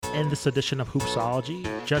In this edition of Hoopsology,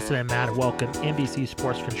 Justin and Matt welcome NBC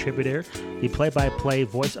sports contributor, the play-by-play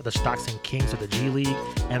voice of the Stockton Kings of the G League,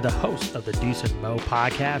 and the host of the Deuce and Mo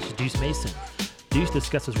podcast, Deuce Mason. Deuce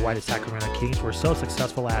discusses why the Sacramento Kings were so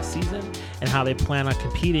successful last season and how they plan on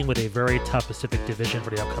competing with a very tough Pacific Division for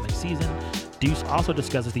the upcoming season. Deuce also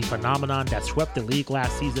discusses the phenomenon that swept the league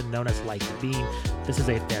last season known as light the beam. This is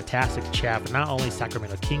a fantastic chat for not only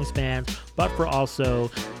Sacramento Kings fans, but for also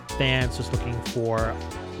fans just looking for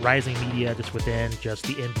rising media just within just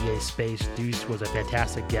the NBA space. Deuce was a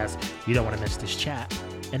fantastic guest. You don't want to miss this chat.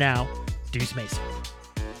 And now, Deuce Mason.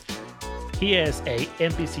 He is a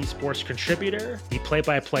NBC Sports contributor, the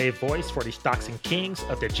play-by-play voice for the Stockton Kings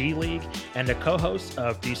of the G League, and the co-host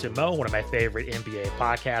of Deuce and Mo, one of my favorite NBA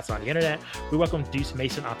podcasts on the internet. We welcome Deuce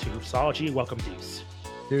Mason onto Hoopsology. Welcome, Deuce.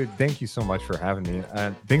 Dude, thank you so much for having me.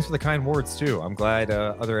 Thanks for the kind words, too. I'm glad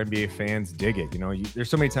other NBA fans dig it. You know, there's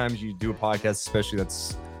so many times you do a podcast, especially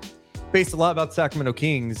that's based a lot about Sacramento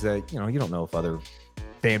Kings, that, you know, you don't know if other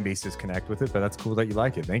fan bases connect with it, but that's cool that you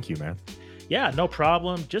like it. Thank you, man. Yeah, no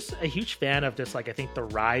problem. Just a huge fan of just, like, I think the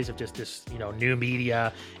rise of just this, you know, new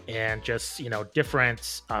media and just, you know,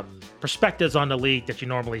 different perspectives on the league that you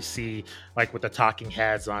normally see, like with the talking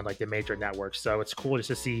heads on like the major networks. So it's cool just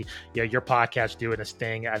to see, you know, your podcast doing this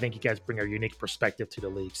thing. I think you guys bring a unique perspective to the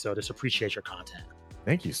league. So just appreciate your content.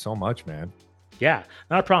 Thank you so much, man. Yeah,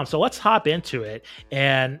 not a problem. So let's hop into it.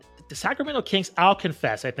 And the Sacramento Kings, I'll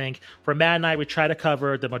confess, I think for Matt and I, we try to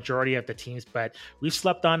cover the majority of the teams, but we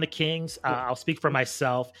slept on the Kings. I'll speak for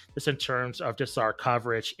myself just in terms of just our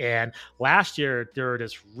coverage. And last year, they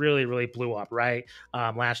just really blew up, right?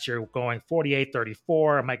 Last year, going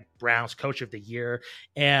 48-34, Mike Brown's coach of the year.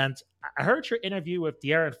 And I heard your interview with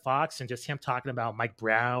De'Aaron Fox and just him talking about Mike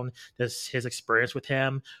Brown, just his experience with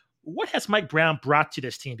him. What has Mike Brown brought to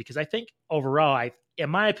this team? Because I think overall, in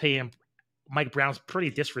my opinion, Mike Brown's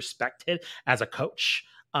pretty disrespected as a coach,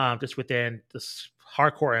 just within this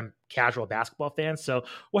hardcore and casual basketball fans. So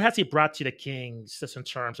what has he brought to the Kings just in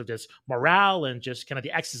terms of just morale and just kind of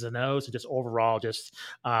the X's and O's and just overall just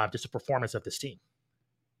the performance of this team?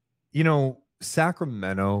 You know,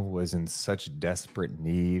 Sacramento was in such desperate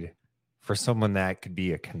need for someone that could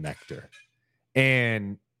be a connector.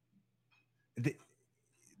 And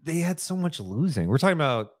they had so much losing. We're talking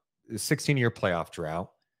about a 16-year playoff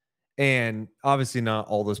drought. And obviously not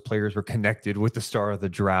all those players were connected with the star of the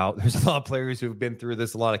drought. There's a lot of players who've been through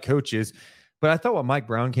this, a lot of coaches. But I thought when Mike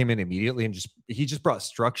Brown came in immediately and he just brought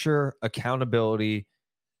structure, accountability,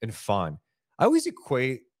 and fun. I always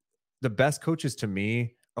equate the best coaches to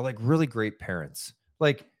me are like really great parents.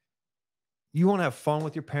 Like, you want to have fun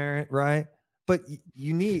with your parent, right? But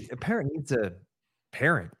a parent needs a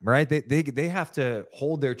parent, right? They have to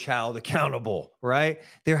hold their child accountable, right?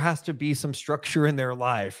 There has to be some structure in their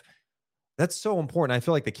life. That's so important. I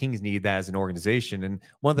feel like the Kings need that as an organization. And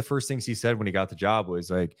one of the first things he said when he got the job was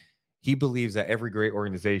like, he believes that every great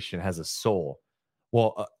organization has a soul.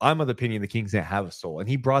 Well, I'm of the opinion the Kings didn't have a soul. And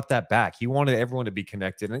he brought that back. He wanted everyone to be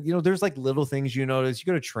connected. And, you know, there's like little things you notice.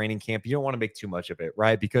 You go to training camp, you don't want to make too much of it,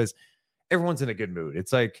 right? Because everyone's in a good mood.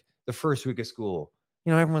 It's like the first week of school.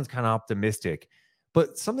 You know, everyone's kind of optimistic.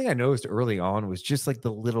 But something I noticed early on was just like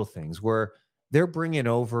the little things where they're bringing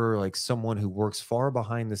over like someone who works far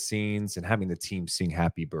behind the scenes and having the team sing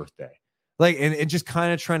happy birthday. Like, and just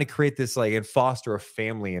kind of trying to create this like and foster a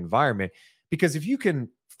family environment. Because if you can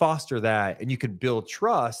foster that and you can build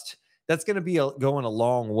trust, that's going to be going a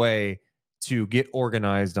long way to get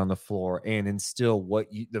organized on the floor and instill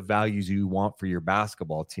the values you want for your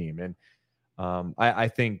basketball team. And I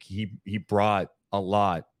think he brought a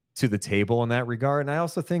lot to the table in that regard. And I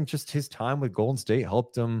also think just his time with Golden State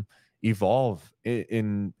helped him evolve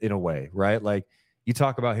in a way, right? Like, you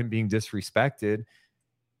talk about him being disrespected.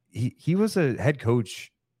 He was a head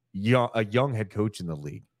coach, a young head coach in the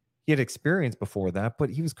league. He had experience before that, but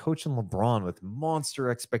he was coaching LeBron with monster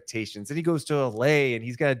expectations. And he goes to LA and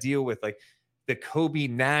he's got to deal with like the Kobe,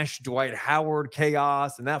 Nash, Dwight Howard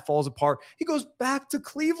chaos, and that falls apart. He goes back to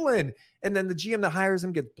Cleveland, and then the GM that hires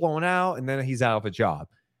him gets blown out, and then he's out of a job.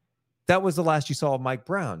 That was the last you saw of Mike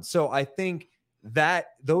Brown. So I think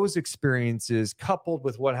that those experiences coupled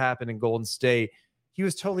with what happened in Golden State, he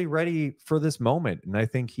was totally ready for this moment. And I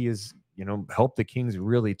think he has, you know, helped the Kings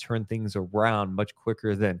really turn things around much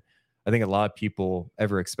quicker than I think a lot of people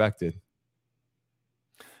ever expected.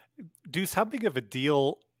 Deuce, how big of a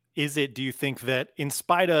deal is it, do you think, that in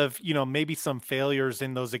spite of, you know, maybe some failures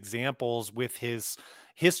in those examples with his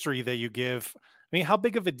history that you give, I mean, how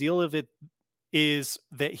big of a deal is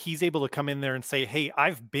that he's able to come in there and say, hey,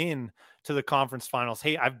 I've been to the conference finals.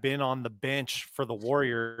 Hey, I've been on the bench for the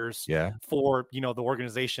Warriors Yeah. for, the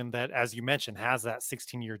organization that, as you mentioned, has that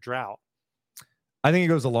 16-year drought. I think it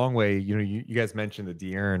goes a long way. You guys mentioned the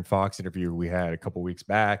De'Aaron Fox interview we had a couple weeks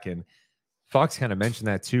back, and Fox kind of mentioned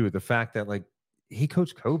that too. The fact that like he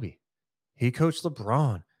coached Kobe, he coached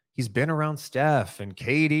LeBron, he's been around Steph and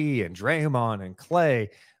KD and Draymond and Clay.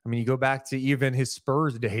 I mean, you go back to even his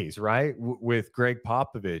Spurs days, right, with Greg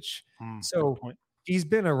Popovich. So he's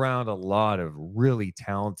been around a lot of really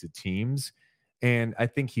talented teams, and I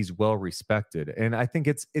think he's well respected. And I think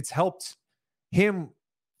it's helped him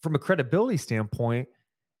from a credibility standpoint,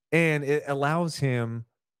 and it allows him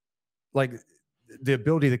like the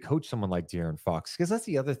ability to coach someone like De'Aaron Fox, because that's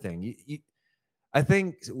the other thing. I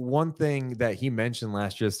think one thing that he mentioned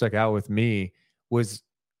last year that stuck out with me was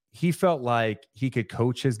he felt like he could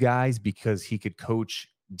coach his guys because he could coach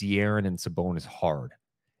De'Aaron and Sabonis hard.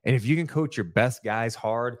 And if you can coach your best guys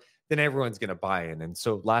hard, then everyone's going to buy in. And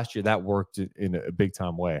so last year that worked in a big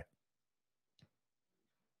time way.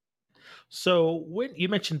 So when you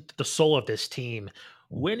mentioned the soul of this team,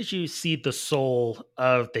 when did you see the soul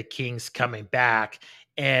of the Kings coming back?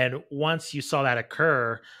 And once you saw that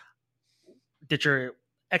occur, did your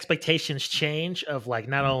expectations change of like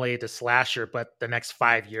not only this last year, but the next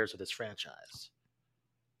 5 years of this franchise?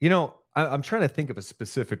 I'm trying to think of a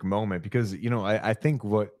specific moment because, I think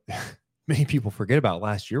what many people forget about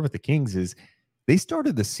last year with the Kings is they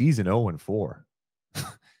started the season 0-4.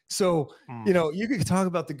 So, you could talk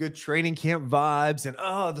about the good training camp vibes and,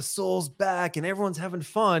 the soul's back and everyone's having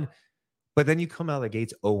fun. But then you come out of the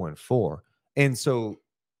gates 0-4. And so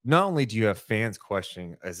not only do you have fans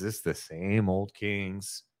questioning, is this the same old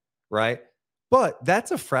Kings? Right. But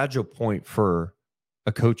that's a fragile point for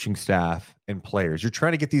a coaching staff and players. You're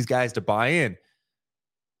trying to get these guys to buy in,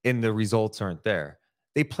 and the results aren't there.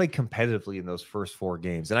 They played competitively in those first 4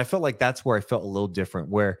 games. And I felt like that's where I felt a little different,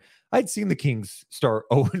 where I'd seen the Kings start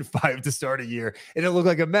 0-5 to start a year, and it looked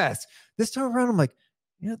like a mess. This time around, I'm like,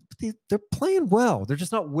 they're playing well. They're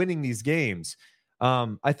just not winning these games.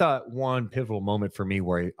 I thought one pivotal moment for me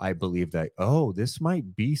where I believe that, this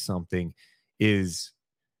might be something is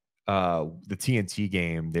the TNT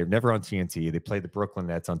game. They're never on TNT. They played the Brooklyn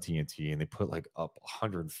Nets on TNT, and they put like up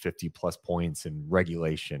 150 plus points in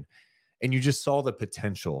regulation. And you just saw the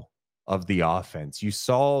potential of the offense. You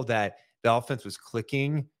saw that the offense was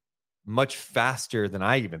clicking much faster than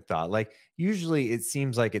I even thought. Like usually it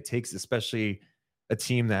seems like it takes, especially a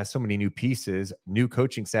team that has so many new pieces, new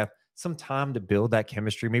coaching staff, some time to build that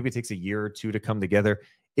chemistry. Maybe it takes a year or two to come together.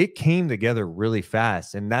 It came together really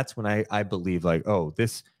fast. And that's when I believe like,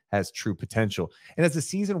 this has true potential. And as the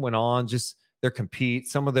season went on, just their compete,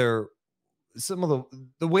 some of the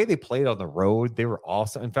way they played on the road, they were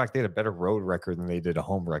awesome. In fact, they had a better road record than they did a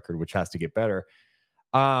home record, which has to get better.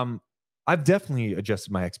 I've definitely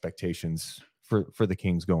adjusted my expectations for the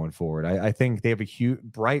Kings going forward. I think they have a huge,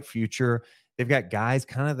 bright future. They've got guys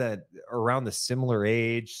kind of that around the similar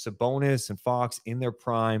age, Sabonis and Fox in their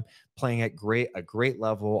prime, playing at a great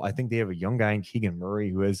level. I think they have a young guy in Keegan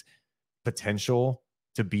Murray who has potential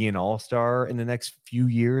to be an all-star in the next few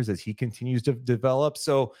years as he continues to develop.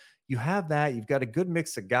 So you have that. You've got a good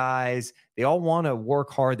mix of guys. They all want to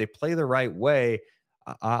work hard. They play the right way.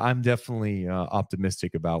 I'm definitely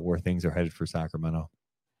optimistic about where things are headed for Sacramento.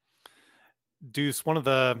 Deuce, one of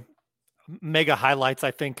the mega highlights,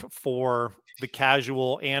 I think, for the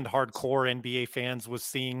casual and hardcore NBA fans was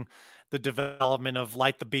seeing the development of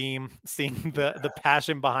Light the Beam, seeing the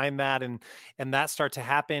passion behind that and that start to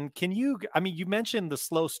happen. You mentioned the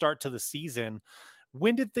slow start to the season.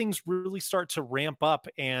 When did things really start to ramp up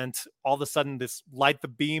and all of a sudden this Light the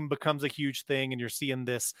Beam becomes a huge thing and you're seeing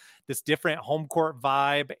this different home court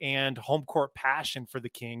vibe and home court passion for the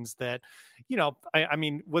Kings that,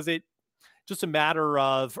 was it just a matter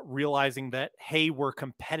of realizing that, hey, we're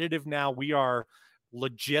competitive now, we are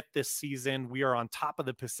legit this season, we are on top of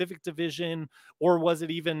the Pacific Division, or was it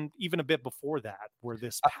even a bit before that where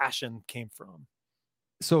this passion came from?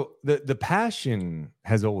 So the passion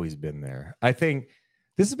has always been there. I think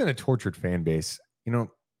this has been a tortured fan base.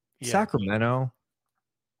 Sacramento,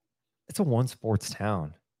 it's a one sports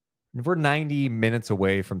town. We're 90 minutes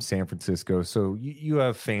away from San Francisco. So you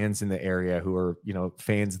have fans in the area who are,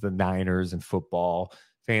 fans of the Niners and football,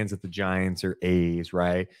 fans of the Giants or A's,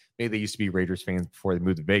 right? Maybe they used to be Raiders fans before they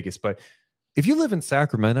moved to Vegas. But if you live in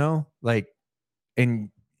Sacramento, and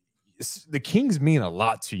the Kings mean a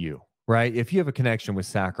lot to you, right? If you have a connection with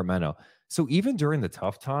Sacramento. So even during the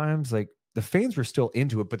tough times, the fans were still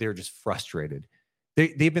into it, but they were just frustrated.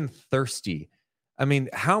 They've been thirsty I mean,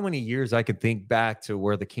 how many years I could think back to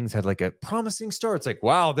where the Kings had like a promising start. It's like,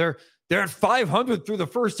 wow, they're at 500 through the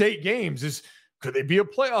first 8 games. Could they be a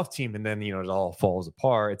playoff team? And then, it all falls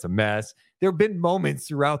apart. It's a mess. There have been moments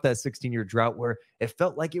throughout that 16-year drought where it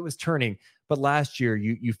felt like it was turning. But last year,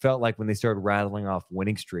 you felt like when they started rattling off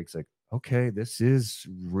winning streaks, like, okay, this is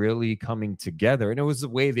really coming together. And it was the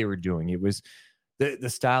way they were doing. It was the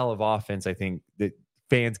style of offense, I think, that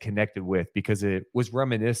fans connected with, because it was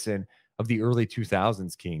reminiscent of the early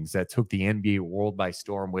 2000s Kings that took the NBA world by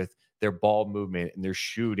storm with their ball movement and their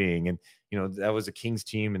shooting. And, that was a Kings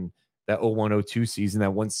team and that 01-02 season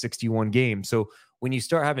that won 61 games. So when you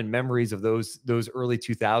start having memories of those early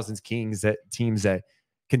 2000s Kings, that teams that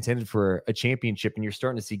contended for a championship, and you're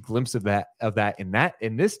starting to see glimpses of that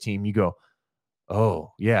in this team, you go,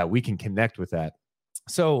 oh yeah, we can connect with that.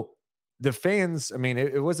 So the fans, I mean,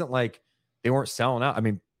 it wasn't like they weren't selling out. I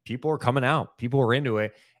mean, people are coming out, people were into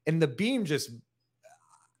it. And the beam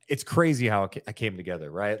it's crazy how it came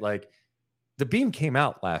together, right? Like the beam came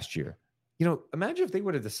out last year. Imagine if they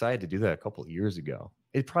would have decided to do that a couple of years ago.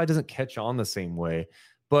 It probably doesn't catch on the same way,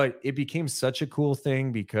 but it became such a cool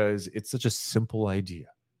thing because it's such a simple idea.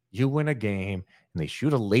 You win a game and they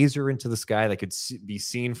shoot a laser into the sky that could be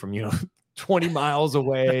seen from, 20 miles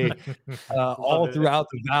away, all throughout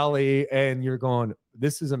the valley. And you're going,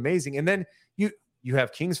 this is amazing. And then you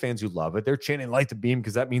have Kings fans who love it. They're chanting light the beam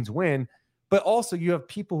because that means win. But also you have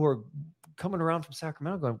people who are coming around from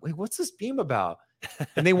Sacramento going, wait, what's this beam about?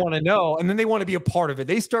 And they want to know, and then they want to be a part of it.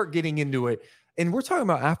 They start getting into it. And we're talking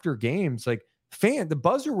about after games, like the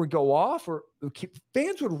buzzer would go off, or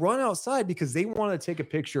fans would run outside because they want to take a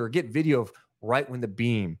picture or get video of right when the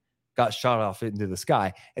beam got shot off into the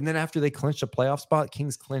sky. And then after they clinched a playoff spot,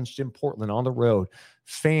 Kings clinched in Portland on the road.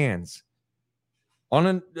 Fans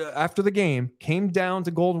after the game came down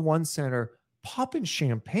to Golden One Center, popping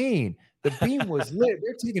champagne. The beam was lit.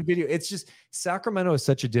 They're taking video. It's just, Sacramento is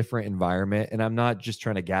such a different environment. And I'm not just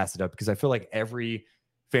trying to gas it up, because I feel like every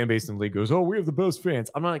fan base in the league goes, oh, we have the best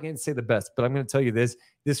fans. I'm not going to say the best, but I'm going to tell you this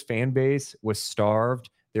fan base was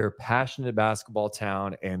starved. They're a passionate basketball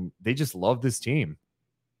town, and they just love this team.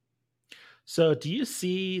 So do you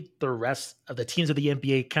see the rest of the teams of the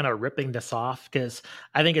NBA kind of ripping this off? Because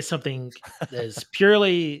I think it's something that is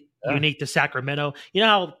purely unique to Sacramento. You know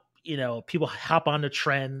how, people hop on the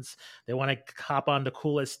trends. They want to hop on the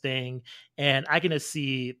coolest thing. And I can just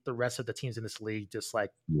see the rest of the teams in this league just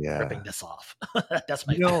like ripping this off. That's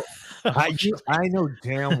my I know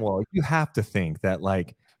damn well you have to think that,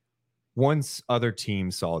 like, once other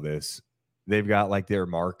teams saw this, they've got like their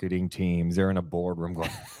marketing teams. They're in a boardroom going,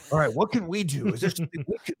 all right, what can we do? Is there something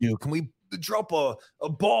we can do? Can we drop a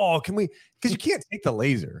ball? Can we? Because you can't take the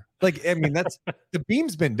laser. Like, I mean, that's the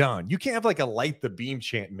beam's been done. You can't have like a light the beam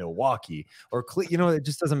chant in Milwaukee or it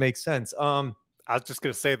just doesn't make sense. I was just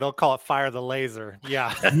going to say, they'll call it fire the laser.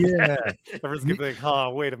 Yeah. Yeah. Everyone's going to be like, oh,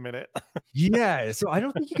 wait a minute. Yeah. So I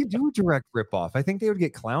don't think you can do a direct ripoff. I think they would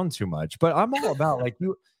get clowned too much. But I'm all about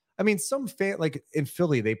some fan, like in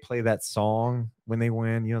Philly, they play that song when they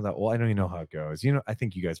win. I don't even know how it goes. I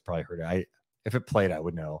think you guys probably heard it. If it played, I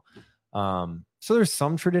would know. So there's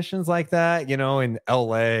some traditions like that, in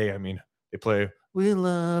LA. I mean, they play "We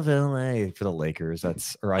Love LA" for the Lakers.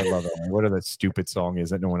 Or "I Love LA." Whatever that stupid song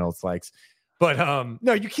is that no one else likes. But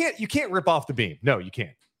no, you can't rip off the beam. No, you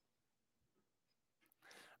can't.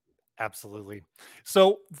 Absolutely.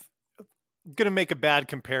 So I'm going to make a bad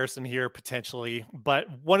comparison here potentially, but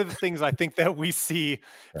one of the things I think that we see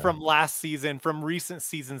from last season, from recent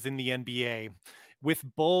seasons in the NBA, with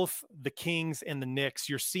both the Kings and the Knicks,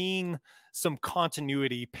 you're seeing some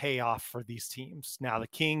continuity pay off for these teams. Now, the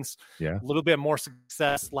Kings, a little bit more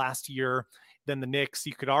success last year than the Knicks,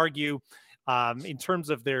 you could argue, in terms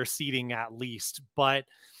of their seeding at least. But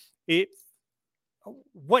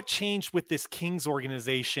what changed with this Kings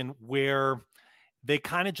organization where they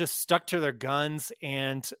kind of just stuck to their guns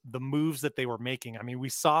and the moves that they were making? I mean, we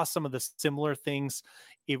saw some of the similar things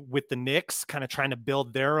with the Knicks, kind of trying to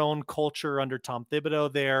build their own culture under Tom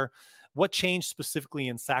Thibodeau there. What changed specifically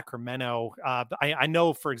in Sacramento? I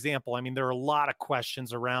know, for example, I mean, there are a lot of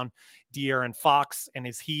questions around De'Aaron Fox, and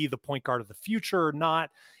is he the point guard of the future or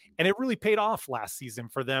not? And it really paid off last season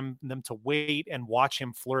for them to wait and watch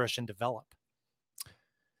him flourish and develop.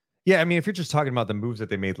 Yeah, I mean, if you're just talking about the moves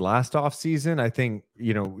that they made last offseason, I think,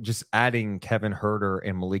 just adding Kevin Huerter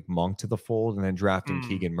and Malik Monk to the fold and then drafting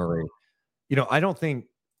Keegan Murray, I don't think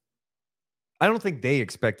they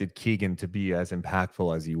expected Keegan to be as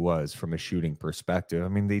impactful as he was from a shooting perspective. I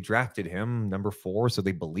mean, they drafted him number 4, so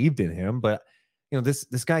they believed in him. But,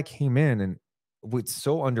 this guy came in, and what's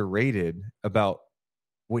so underrated about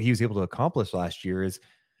what he was able to accomplish last year is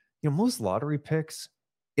most lottery picks,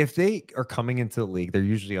 if they are coming into the league, they're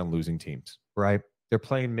usually on losing teams, right? They're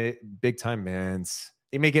playing big time mints.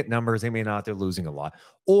 They may get numbers, they may not. They're losing a lot.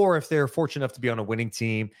 Or if they're fortunate enough to be on a winning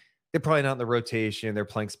team, they're probably not in the rotation. They're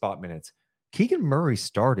playing spot minutes. Keegan Murray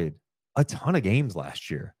started a ton of games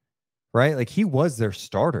last year, right? Like he was their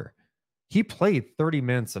starter. He played 30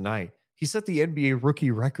 minutes a night. He set the NBA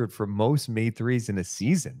rookie record for most made threes in a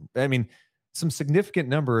season. I mean, some significant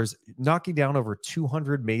numbers, knocking down over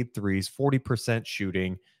 200 made threes, 40%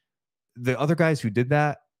 shooting. The other guys who did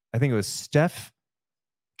that, I think it was Steph,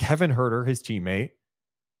 Kevin Herter, his teammate,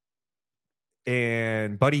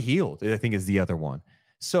 and Buddy Hield, I think is the other one.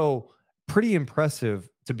 So pretty impressive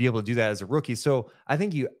to be able to do that as a rookie. So I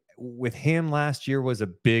think with him last year was a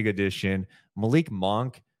big addition. Malik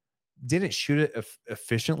Monk didn't shoot it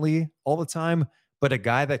efficiently all the time, but a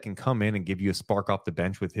guy that can come in and give you a spark off the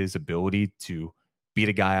bench with his ability to beat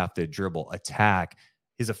a guy off the dribble, attack,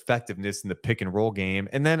 his effectiveness in the pick and roll game,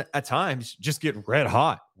 and then at times just get red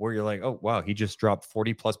hot where you're like, oh, wow, he just dropped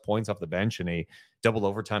 40 plus points off the bench in a double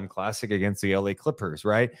overtime classic against the LA Clippers,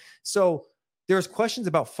 right? So there's questions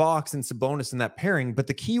about Fox and Sabonis in that pairing, but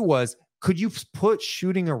the key was, could you put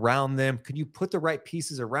shooting around them? Could you put the right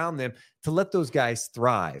pieces around them to let those guys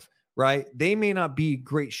thrive, right? They may not be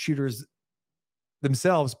great shooters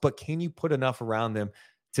themselves, but can you put enough around them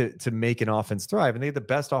to make an offense thrive? And they had the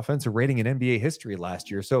best offensive rating in NBA history last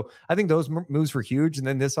year. So I think those moves were huge. And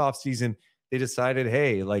then this offseason, they decided,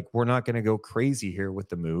 hey, like, we're not going to go crazy here with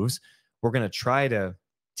the moves. We're going to try to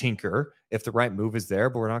tinker if the right move is there,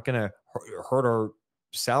 but we're not going to hurt our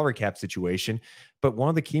salary cap situation. But one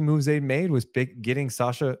of the key moves they made was getting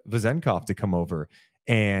Sasha Vezenkov to come over.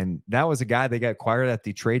 And that was a guy they got acquired at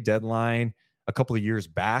the trade deadline a couple of years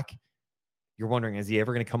back. You're wondering, is he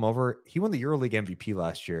ever going to come over? He won the EuroLeague MVP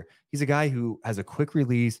last year. He's a guy who has a quick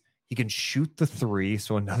release. He can shoot the three.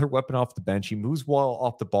 So another weapon off the bench. He moves well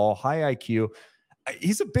off the ball, high IQ.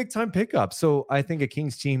 He's a big time pickup. So I think a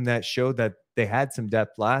Kings team that showed that they had some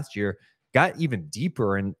depth last year got even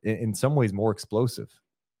deeper and in some ways more explosive.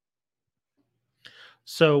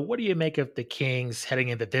 So what do you make of the Kings heading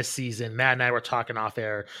into this season? Matt and I were talking off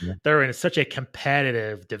air. Yeah. They're in such a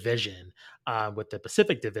competitive division with the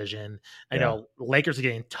Pacific Division. I know Lakers are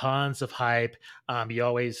getting tons of hype. You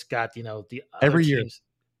always got, the other every teams. year.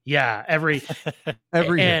 Yeah, every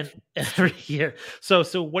year.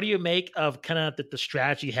 So what do you make of kind of the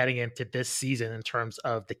strategy heading into this season in terms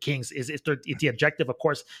of the Kings? Is the objective, of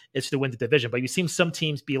course, is to win the division, but you've seen some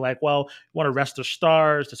teams be like, well, we want to rest their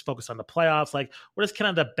stars, just focus on the playoffs. Like, what is kind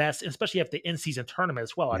of the best, especially if the in-season tournament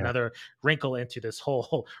as well, Yeah. another wrinkle into this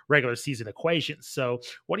whole regular season equation. So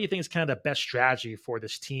what do you think is kind of the best strategy for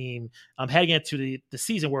this team heading into the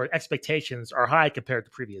season where expectations are high compared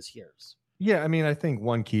to previous years? Yeah, I mean, I think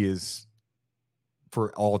one key is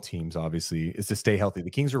for all teams, obviously, is to stay healthy. The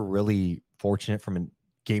Kings are really fortunate from a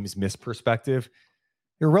games missed perspective.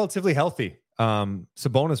 They're relatively healthy.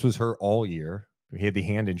 Sabonis was hurt all year. He had the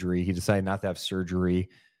hand injury. He decided not to have surgery.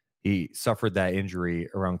 He suffered that injury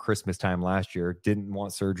around Christmas time last year. Didn't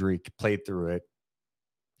want surgery, played through it.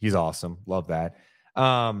 He's awesome. Love that.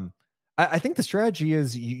 I think the strategy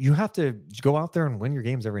is you have to go out there and win your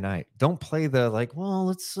games every night. Don't play the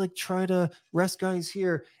let's try to rest guys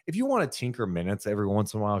here. If you want to tinker minutes every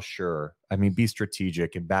once in a while, sure. I mean, be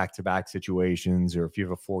strategic in back-to-back situations, or if you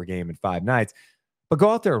have a 4-game in 5 nights, but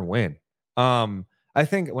go out there and win. I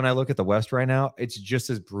think when I look at the West right now, it's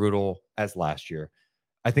just as brutal as last year.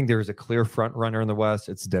 I think there's a clear front runner in the West.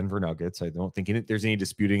 It's Denver Nuggets. I don't think there's any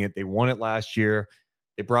disputing it. They won it last year.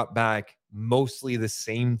 They brought back mostly the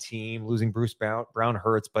same team, losing Bruce Brown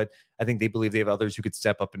hurts, but I think they believe they have others who could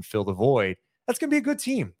step up and fill the void. That's going to be a good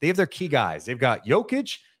team. They have their key guys. They've got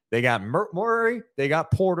Jokic, they got Murray, they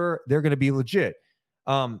got Porter. They're going to be legit.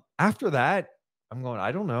 After that, I'm going,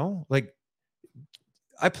 I don't know. Like,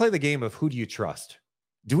 I play the game of who do you trust?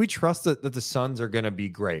 Do we trust that the Suns are going to be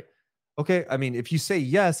great? Okay, I mean, if you say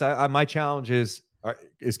yes, my challenge is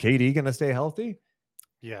KD going to stay healthy?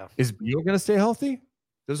 Yeah. Is Beal going to stay healthy?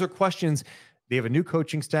 Those are questions. They have a new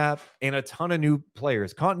coaching staff and a ton of new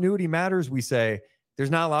players. Continuity matters. We say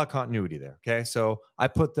there's not a lot of continuity there. Okay. So I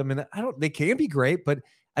put them in. They can be great, but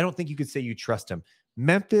I don't think you could say you trust them.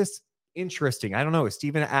 Memphis, interesting. I don't know. Is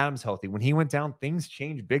Steven Adams healthy? When he went down, things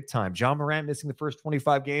changed big time. John Morant missing the first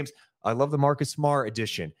 25 games. I love the Marcus Smart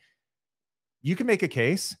addition. You can make a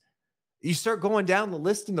case. You start going down the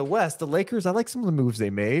list in the West. The Lakers, I like some of the moves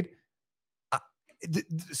they made.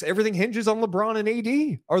 Everything hinges on LeBron and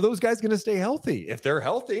AD. Are those guys going to stay healthy? If they're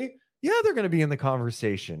healthy, yeah, they're going to be in the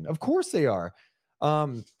conversation. Of course they are.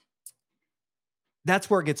 That's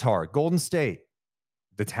where it gets hard. Golden State,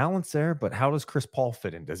 the talent's there, but how does Chris Paul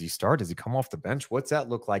fit in? Does he start? Does he come off the bench? What's that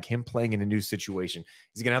look like, him playing in a new situation?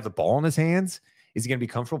 Is he going to have the ball in his hands? Is he going to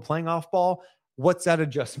be comfortable playing off ball? What's that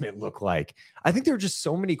adjustment look like? I think there are just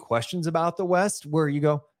so many questions about the West where you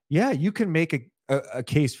go, yeah, you can make a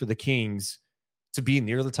case for the Kings to be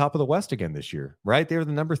near the top of the West again this year, right? They were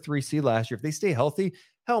the number 3 seed last year. If they stay healthy,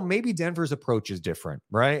 hell, maybe Denver's approach is different,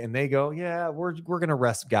 right? And they go, yeah, we're going to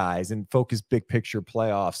rest guys and focus big picture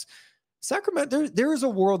playoffs. Sacramento, there is a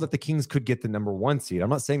world that the Kings could get the number 1 seed. I'm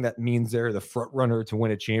not saying that means they're the front runner to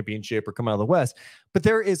win a championship or come out of the West, but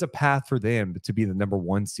there is a path for them to be the number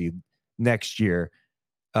 1 seed next year.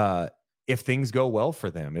 If things go well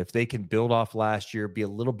for them, if they can build off last year, be a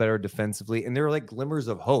little better defensively. And there are like glimmers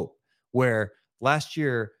of hope where last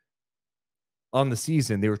year on the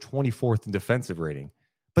season, they were 24th in defensive rating,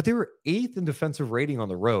 but they were 8th in defensive rating on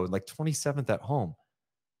the road, like 27th at home.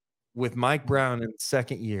 With Mike Brown in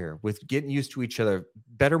second year, with getting used to each other,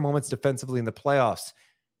 better moments defensively in the playoffs,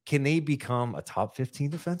 can they become a top 15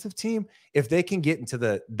 defensive team? If they can get into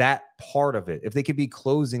that part of it, if they could be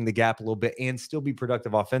closing the gap a little bit and still be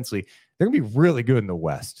productive offensively, they're going to be really good in the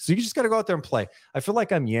West. So you just got to go out there and play. I feel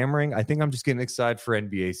like I'm yammering. I think I'm just getting excited for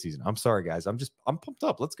NBA season. I'm sorry, guys. I'm pumped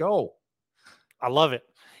up. Let's go. I love it.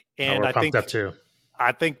 And I think that too.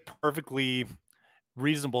 I think perfectly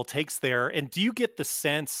reasonable takes there. And do you get the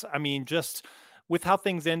sense, I mean, just with how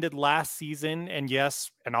things ended last season, and yes,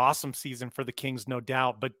 an awesome season for the Kings, no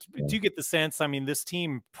doubt, but do you get the sense, I mean, this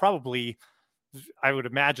team probably, I would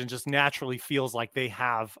imagine, just naturally feels like they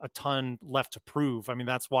have a ton left to prove. I mean,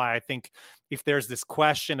 that's why I think if there's this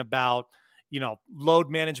question about, load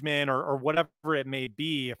management or whatever it may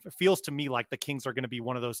be, it feels to me like the Kings are going to be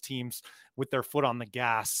one of those teams with their foot on the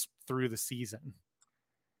gas through the season.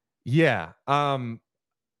 Yeah.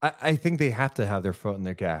 I think they have to have their foot on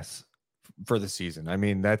their gas for the season. I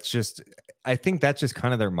mean, I think that's just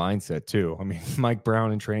kind of their mindset too. I mean, Mike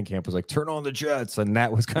Brown in training camp was like, turn on the Jets. And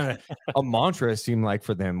that was kind of a mantra, it seemed like,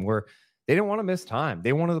 for them, where they didn't want to miss time.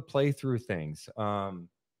 They wanted to play through things.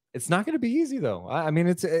 It's not going to be easy though. I mean,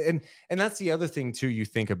 and that's the other thing too. You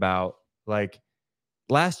think about, like,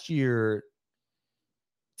 last year,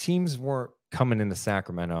 teams weren't coming into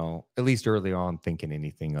Sacramento, at least early on, thinking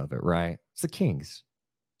anything of it, right? It's the Kings.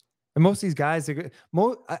 And most of these guys, the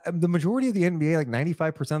majority of the NBA, like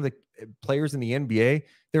 95% of the players in the NBA,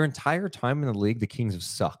 their entire time in the league, the Kings have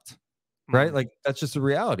sucked, right? Mm-hmm. Like, that's just the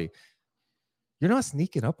reality. You're not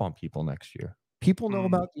sneaking up on people next year. People know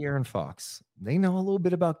about De'Aaron Fox. They know a little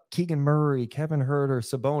bit about Keegan Murray, Kevin Huerter,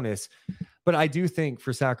 Sabonis. But I do think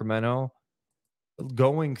for Sacramento,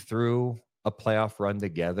 going through a playoff run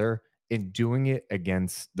together and doing it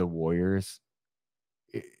against the Warriors,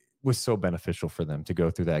 it was so beneficial for them to go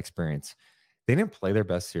through that experience. They didn't play their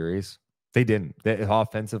best series. They didn't.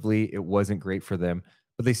 Offensively, it wasn't great for them,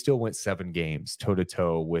 but they still went 7 games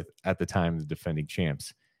toe-to-toe with, at the time, the defending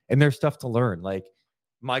champs. And there's stuff to learn. Like,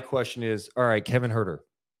 my question is, all right, Kevin Huerter,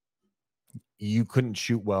 you couldn't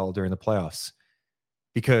shoot well during the playoffs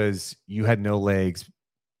because you had no legs.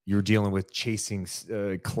 You were dealing with chasing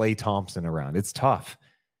Klay Thompson around. It's tough.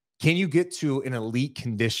 Can you get to an elite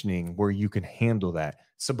conditioning where you can handle that?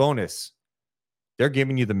 Sabonis, they're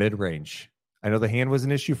giving you the mid-range. I know the hand was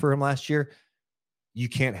an issue for him last year. You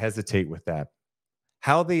can't hesitate with that.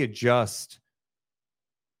 How they adjust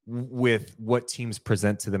with what teams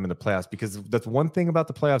present to them in the playoffs, because that's one thing about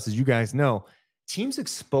the playoffs, is, you guys know, teams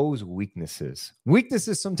expose weaknesses.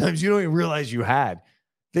 Weaknesses sometimes you don't even realize you had.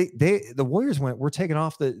 The Warriors we're taking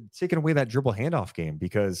away that dribble handoff game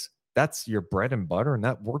because that's your bread and butter and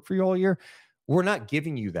that worked for you all year. We're not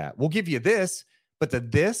giving you that. We'll give you this, but a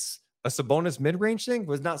Sabonis mid-range thing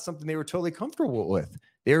was not something they were totally comfortable with.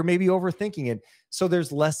 They were maybe overthinking it. So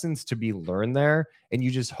there's lessons to be learned there. And you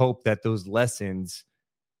just hope that those lessons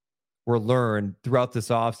were learned throughout this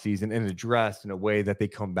offseason and addressed in a way that they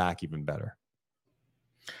come back even better.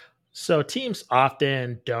 So teams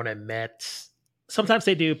often don't admit, sometimes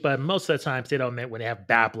they do, but most of the times they don't admit when they have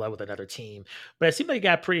bad blood with another team. But it seemed like it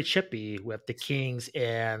got pretty chippy with the Kings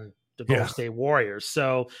and the Golden State Warriors.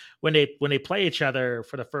 So when they play each other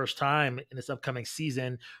for the first time in this upcoming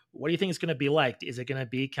season, what do you think it's going to be like? Is it going to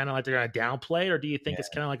be kind of like they're going to downplay, or do you think it's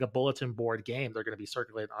kind of like a bulletin board game they're going to be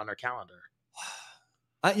circulating on their calendar?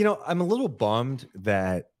 I'm a little bummed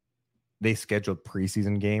that they scheduled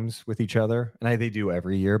preseason games with each other, and they do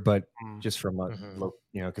every year, but just from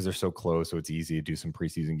because they're so close, so it's easy to do some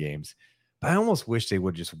preseason games. But I almost wish they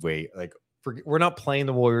would just wait. Like, we're not playing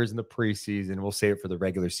the Warriors in the preseason. We'll save it for the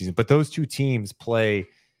regular season. But those two teams play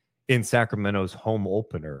in Sacramento's home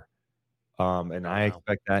opener, and I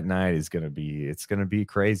expect that night is going to be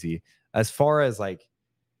crazy. As far as, like,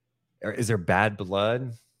 Is there bad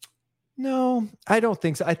blood? No, I don't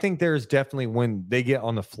think so. I think there's definitely, when they get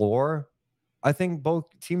on the floor, I think both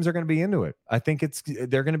teams are going to be into it. I think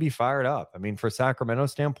they're going to be fired up. I mean, for Sacramento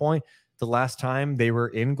standpoint, the last time they were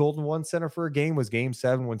in Golden One Center for a game was Game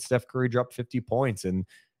 7 when Steph Curry dropped 50 points and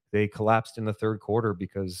they collapsed in the third quarter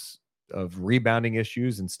because of rebounding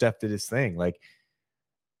issues, and Steph did his thing. Like,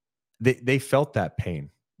 they felt that pain.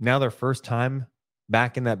 Now their first time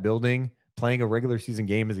back in that building playing a regular season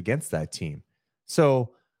game is against that team.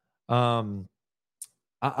 So I'm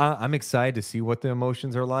excited to see what the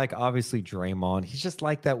emotions are like. Obviously, Draymond, he's just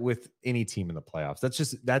like that with any team in the playoffs.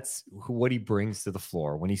 That's what he brings to the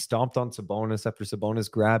floor. When he stomped on Sabonis after Sabonis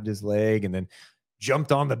grabbed his leg and then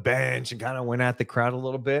jumped on the bench and kind of went at the crowd a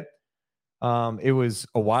little bit. It was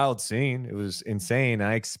a wild scene. It was insane.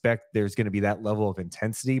 I expect there's going to be that level of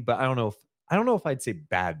intensity, but I don't know if I'd say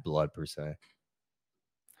bad blood per se.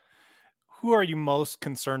 Who are you most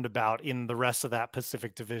concerned about in the rest of that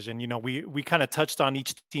Pacific Division? You know, we kind of touched on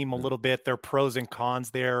each team a little bit, their pros and cons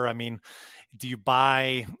there. I mean, do you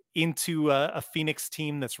buy into a Phoenix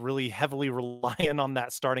team that's really heavily reliant on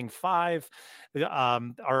that starting five?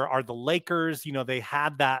 Are the Lakers, you know, they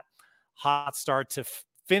had that hot start to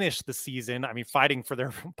finish the season. I mean, fighting for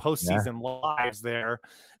their postseason lives there,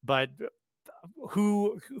 but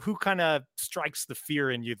who kind of strikes the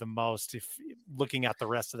fear in you the most if looking at the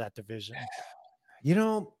rest of that division? You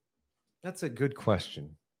know, that's a good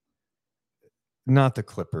question. Not the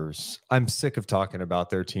Clippers. I'm sick of talking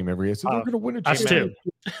about their team every year. So they're going to win a championship.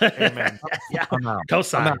 Amen. Yeah. I'm out.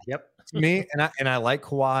 Co-sign. Yep. Me, and I like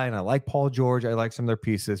Kawhi and I like Paul George. I like some of their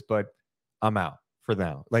pieces, but I'm out for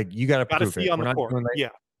now. Like, you got to prove see it. on the court. Yeah.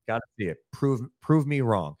 Got to see it. Prove me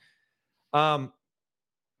wrong.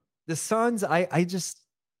 The Suns, I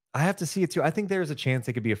have to see it too. I think there's a chance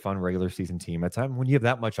they could be a fun regular season team. At time when you have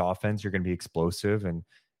that much offense, you're going to be explosive, and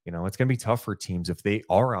you know it's going to be tough for teams if they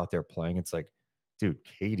are out there playing. It's like, dude,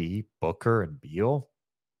 KD, Booker, and Beal.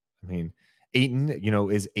 I mean, Ayton. You know,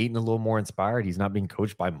 is Ayton a little more inspired? He's not being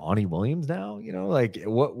coached by Monty Williams now. You know, like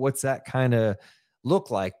what's that kind of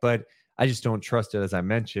look like? But I just don't trust it, as I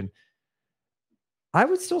mentioned. I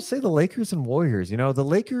would still say the Lakers and Warriors. You know, the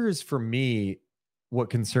Lakers for me. What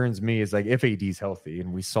concerns me is like if AD's healthy,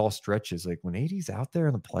 and we saw stretches like when AD's out there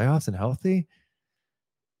in the playoffs and healthy,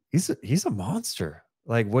 he's a monster.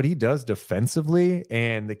 Like what he does defensively,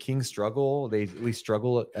 and the Kings struggle. They at least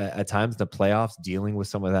struggle at times in the playoffs dealing with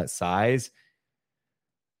some of that size.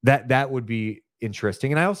 That would be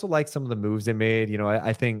interesting. And I also like some of the moves they made. You know,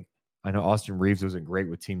 I know Austin Reeves wasn't great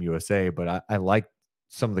with Team USA, but I like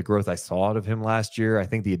some of the growth I saw out of him last year. I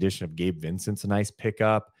think the addition of Gabe Vincent's a nice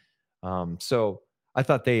pickup. So I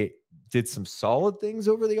thought they did some solid things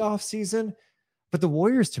over the offseason, but the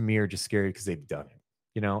Warriors to me are just scary because they've done it,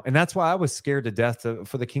 you know, and that's why I was scared to death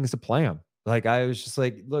for the Kings to play them. Like I was just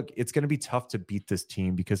like, look, it's going to be tough to beat this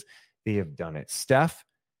team because they have done it. Steph,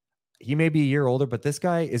 he may be a year older, but this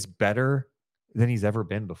guy is better than he's ever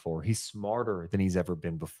been before. He's smarter than he's ever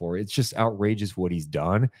been before. It's just outrageous what he's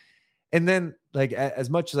done. And then like, as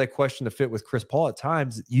much as I question the fit with Chris Paul at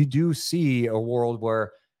times, you do see a world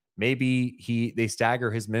where maybe they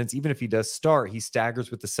stagger his minutes. Even if he does start, he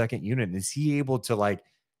staggers with the second unit. And is he able to like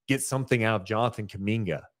get something out of Jonathan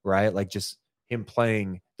Kuminga, right? Like just him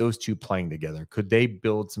those two playing together. Could they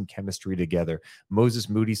build some chemistry together? Moses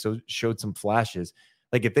Moody showed some flashes.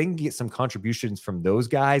 Like if they can get some contributions from those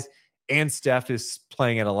guys, and Steph is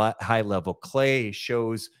playing at a high level. Clay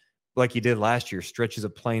shows like he did last year, stretches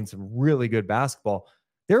of playing some really good basketball.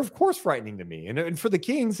 They're of course frightening to me. And for the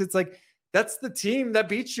Kings, it's like, that's the team that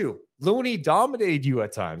beat you. Looney dominated you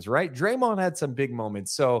at times, right? Draymond had some big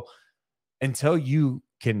moments. So until you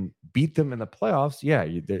can beat them in the playoffs, yeah,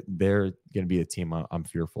 they're going to be a team I'm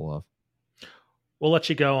fearful of. We'll let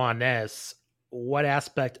you go on this. What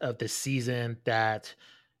aspect of the season that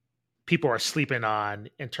people are sleeping on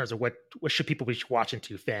in terms of what should people be watching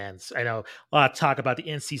to, fans? I know a lot of talk about the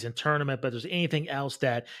in-season tournament, but there's anything else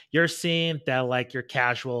that you're seeing that like your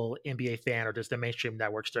casual NBA fan or just the mainstream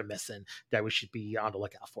networks they're missing that we should be on the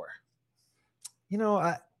lookout for? You know,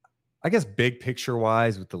 I guess big picture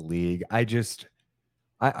wise with the league, I just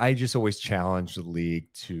always challenge the league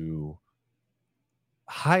to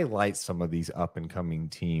highlight some of these up and coming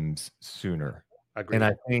teams sooner. Agreed. And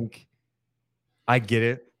I think I get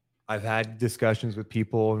it. I've had discussions with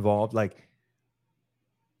people involved. Like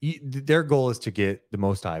their goal is to get the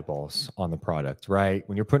most eyeballs on the product, right?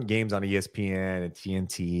 When you're putting games on ESPN and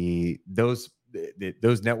TNT, those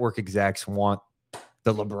network execs want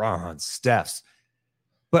the LeBrons, Stephs.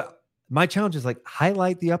 But my challenge is like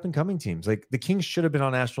highlight the up and coming teams. Like the Kings should have been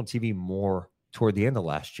on national TV more toward the end of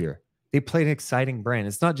last year. they played an exciting brand.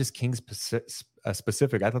 It's not just Kings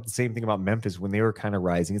specific. I thought the same thing about Memphis when they were kind of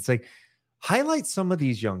rising. It's like, highlight some of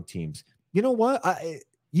these young teams. You know what?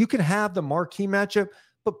 You can have the marquee matchup,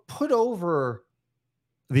 but put over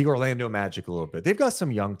the Orlando Magic a little bit. They've got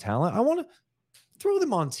some young talent. I want to throw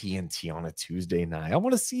them on TNT on a Tuesday night. I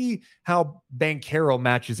want to see how Banchero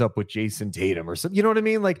matches up with Jason Tatum or something. You know what I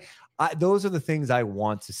mean? Like, those are the things I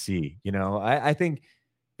want to see. You know, I think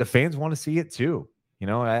the fans want to see it too. You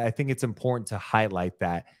know, I think it's important to highlight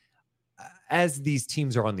that as these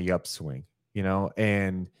teams are on the upswing, you know,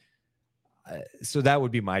 and so that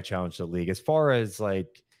would be my challenge to the league. As far as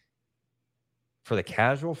like for the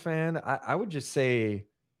casual fan, I would just say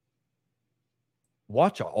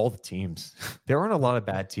watch all the teams. There aren't a lot of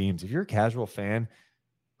bad teams. If you're a casual fan,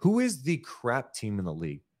 who is the crap team in the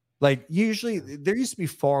league? Like usually there used to be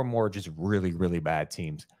far more just really, really bad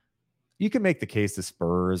teams. You can make the case the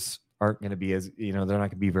Spurs aren't going to be as, you know, they're not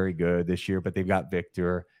going to be very good this year, but they've got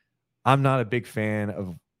Victor. I'm not a big fan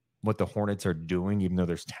of what the Hornets are doing, even though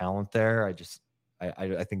there's talent there.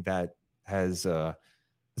 I think that is a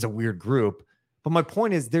weird group. But my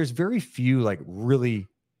point is there's very few like really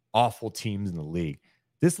awful teams in the league.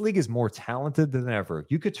 This league is more talented than ever.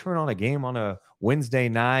 You could turn on a game on a Wednesday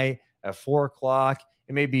night at 4:00.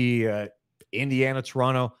 It may be Indiana,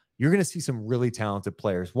 Toronto. You're going to see some really talented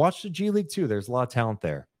players. Watch the G League too. There's a lot of talent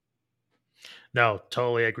there. No,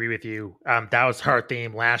 totally agree with you. That was our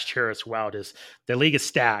theme last year as well. Just the league is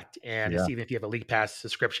stacked, and it's, even if you have a league pass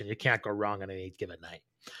subscription, you can't go wrong on any given night.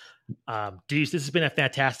 Deuce, this has been a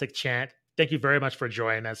fantastic chat. Thank you very much for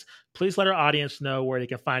joining us. Please let our audience know where they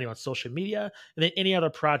can find you on social media and then any other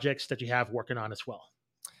projects that you have working on as well.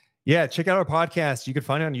 Yeah, check out our podcast. You can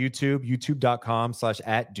find it on YouTube,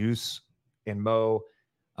 youtube.com/@DeuceandMo.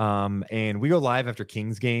 And we go live after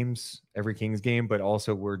Kings games, every Kings game, but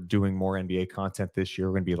also we're doing more NBA content this year.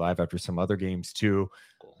 We're going to be live after some other games too.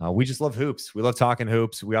 We just love hoops. We love talking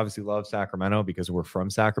hoops. We obviously love Sacramento because we're from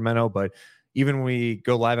Sacramento, but even when we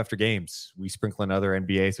go live after games, we sprinkle in other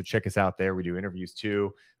NBA. So check us out there. We do interviews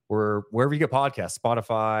too. We're wherever you get podcasts,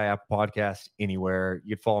 Spotify, Apple Podcasts, anywhere.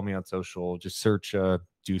 You can follow me on social. Just search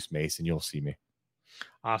Deuce Mason. You'll see me.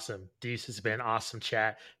 Awesome. Deuce, has been an awesome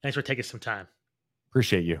chat. Thanks for taking some time.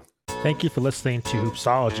 Appreciate you. Thank you for listening to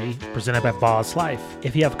Hoopsology, presented by Boss Life.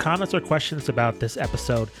 If you have comments or questions about this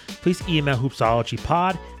episode, please email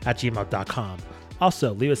hoopsologypod@gmail.com.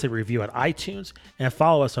 Also, leave us a review on iTunes and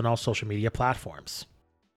follow us on all social media platforms.